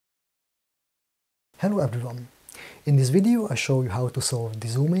Hello everyone! In this video I show you how to solve the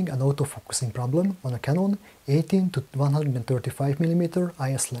zooming and autofocusing problem on a Canon 18 to 135mm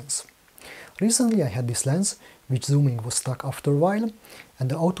IS lens. Recently I had this lens, which zooming was stuck after a while,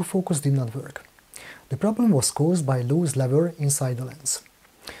 and the autofocus did not work. The problem was caused by a loose lever inside the lens.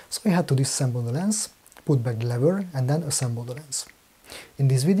 So I had to disassemble the lens, put back the lever and then assemble the lens. In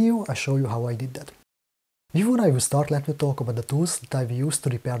this video I show you how I did that. Before I will start, let me talk about the tools that I've used to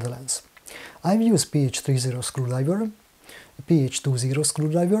repair the lens. I've used PH30 screwdriver, a PH20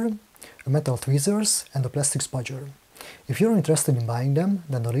 screwdriver, a metal tweezers and a plastic spudger. If you're interested in buying them,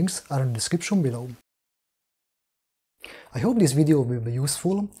 then the links are in the description below. I hope this video will be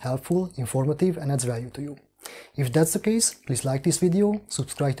useful, helpful, informative and adds value to you. If that's the case, please like this video,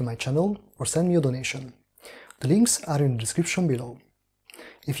 subscribe to my channel or send me a donation. The links are in the description below.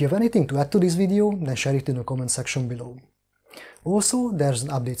 If you have anything to add to this video, then share it in the comment section below. Also, there's an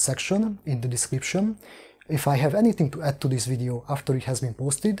update section in the description. If I have anything to add to this video after it has been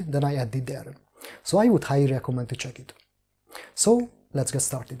posted, then I add it there. So I would highly recommend to check it. So, let's get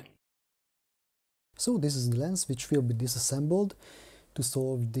started. So this is the lens which will be disassembled to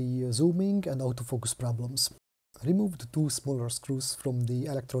solve the zooming and autofocus problems. Remove the two smaller screws from the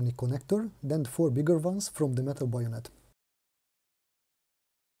electronic connector, then the four bigger ones from the metal bayonet.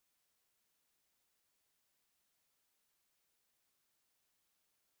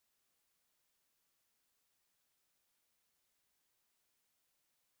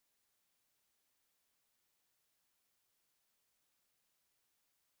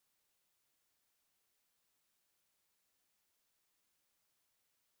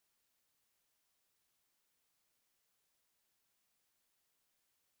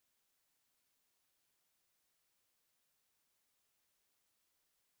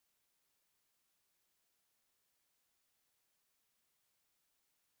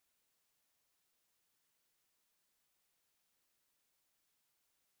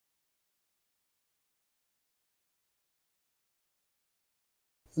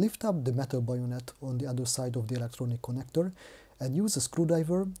 Lift up the metal bayonet on the other side of the electronic connector and use a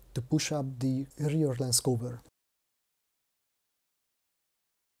screwdriver to push up the rear lens cover.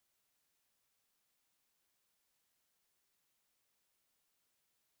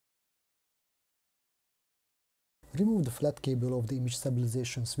 Remove the flat cable of the image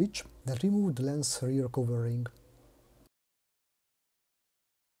stabilization switch, then remove the lens rear cover ring.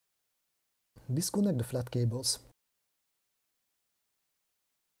 Disconnect the flat cables.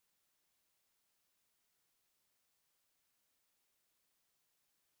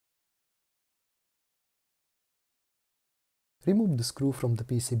 Remove the screw from the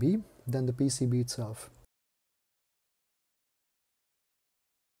PCB, then the PCB itself.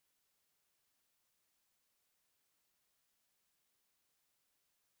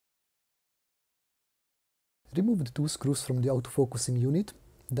 Remove the two screws from the autofocusing unit,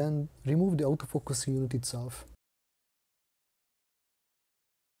 then remove the autofocusing unit itself.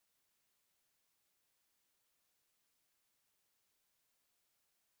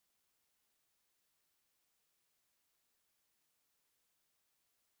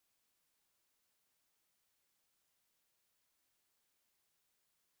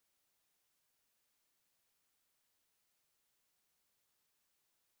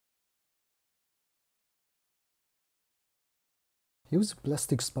 Use a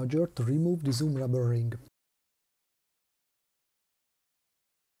plastic spudger to remove the zoom rubber ring.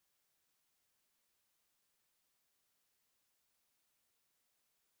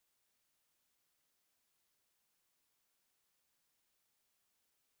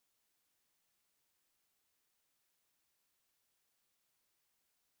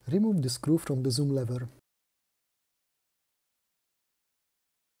 Remove the screw from the zoom lever.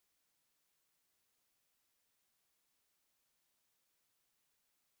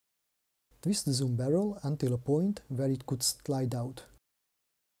 Twist the zoom barrel until a point where it could slide out.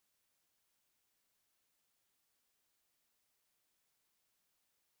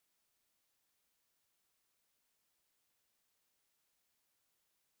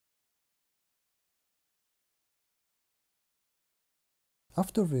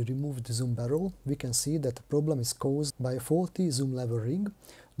 After we remove the zoom barrel, we can see that the problem is caused by a faulty zoom lever ring.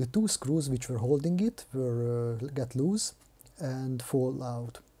 The two screws which were holding it get loose and fall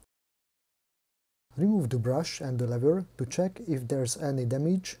out. Remove the brush and the lever to check if there's any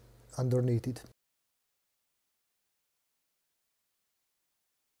damage underneath it.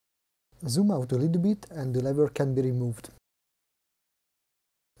 Zoom out a little bit and the lever can be removed.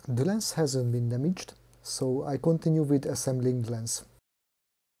 The lens hasn't been damaged, so I continue with assembling the lens.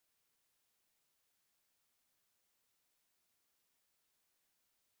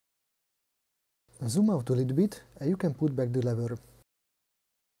 Zoom out a little bit and you can put back the lever.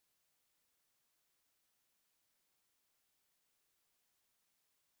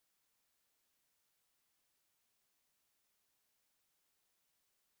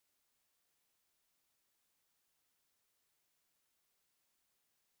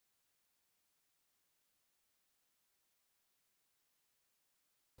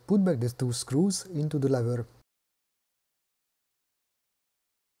 Put back the two screws into the lever.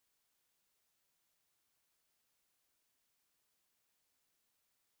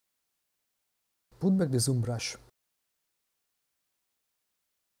 Put back the zoom brush.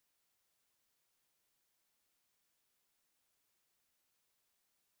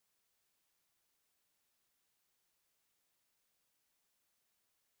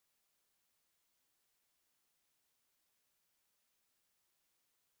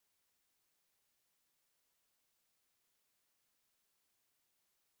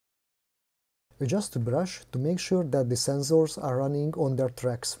 Adjust the brush to make sure that the sensors are running on their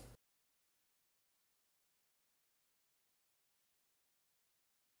tracks.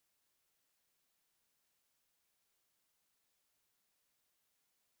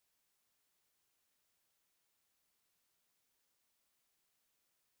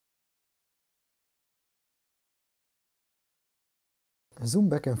 Zoom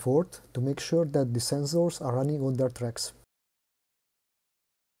back and forth to make sure that the sensors are running on their tracks.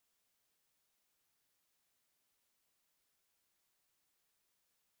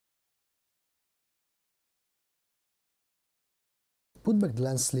 Put back the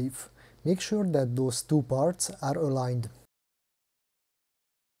lens sleeve. Make sure that those two parts are aligned.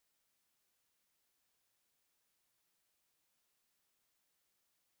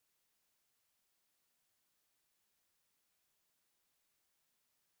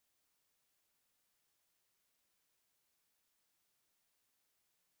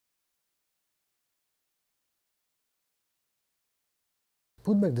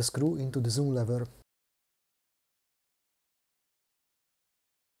 Put back the screw into the zoom lever.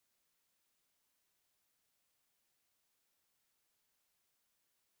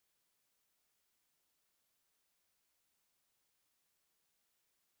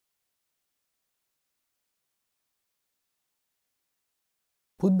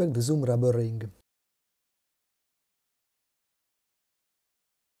 Put back the zoom rubber ring.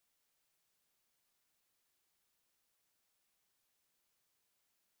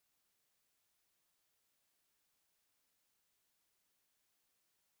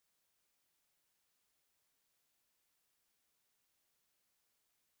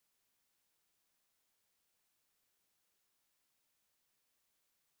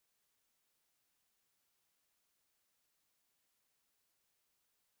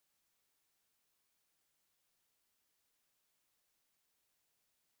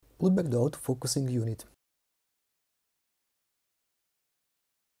 Put back the autofocusing unit.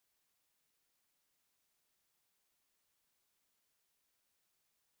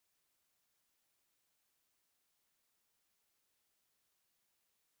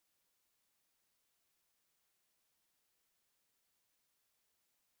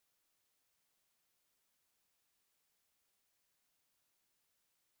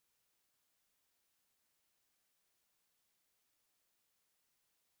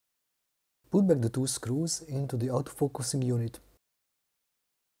 Put back the two screws into the autofocusing unit.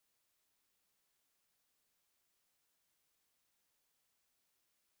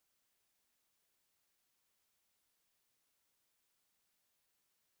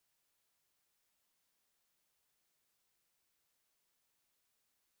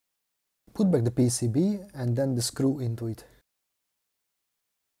 Put back the PCB and then the screw into it.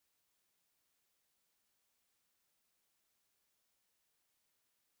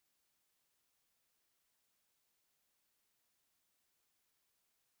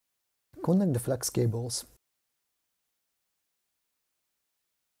 Connect the flex cables.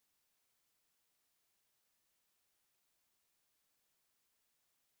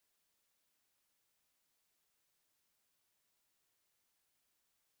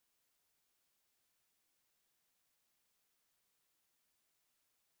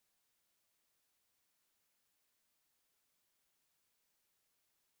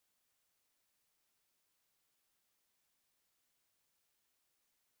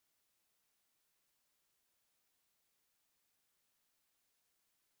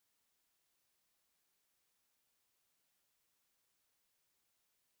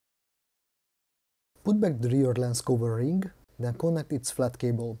 Put back the rear lens cover ring, then connect its flat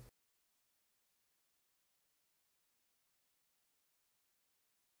cable.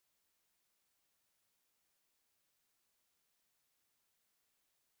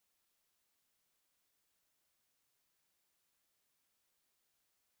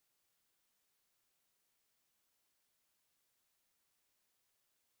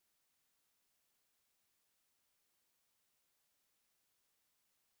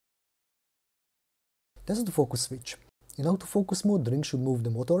 That's the focus switch. In autofocus mode, the ring should move the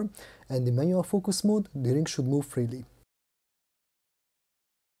motor, and in manual focus mode, the ring should move freely.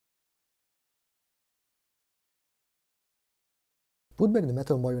 Put back the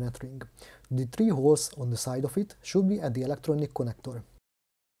metal marionette ring. The 3 holes on the side of it should be at the electronic connector.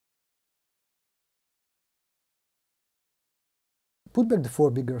 Put back the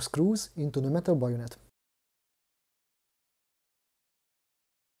 4 bigger screws into the metal bayonet.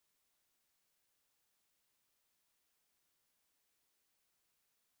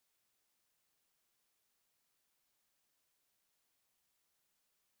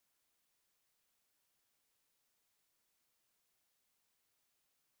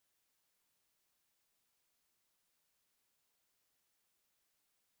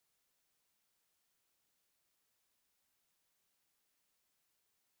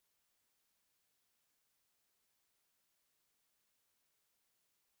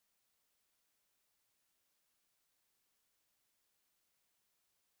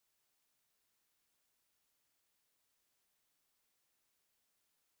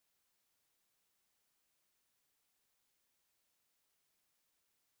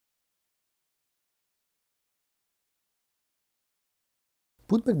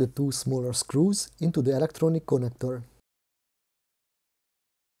 Put back the 2 smaller screws into the electronic connector.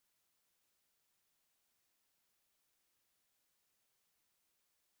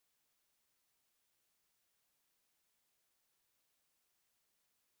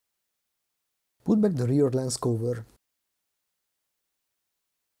 Put back the rear lens cover.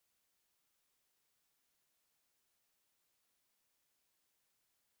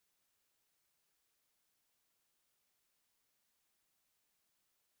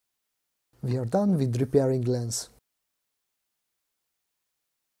 We are done with repairing lens.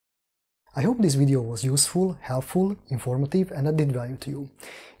 I hope this video was useful, helpful, informative and added value to you.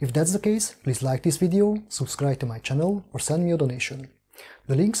 If that's the case, please like this video, subscribe to my channel or send me a donation.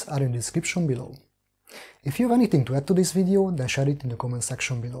 The links are in the description below. If you have anything to add to this video, then share it in the comment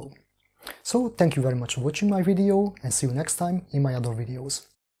section below. So, thank you very much for watching my video and see you next time in my other videos.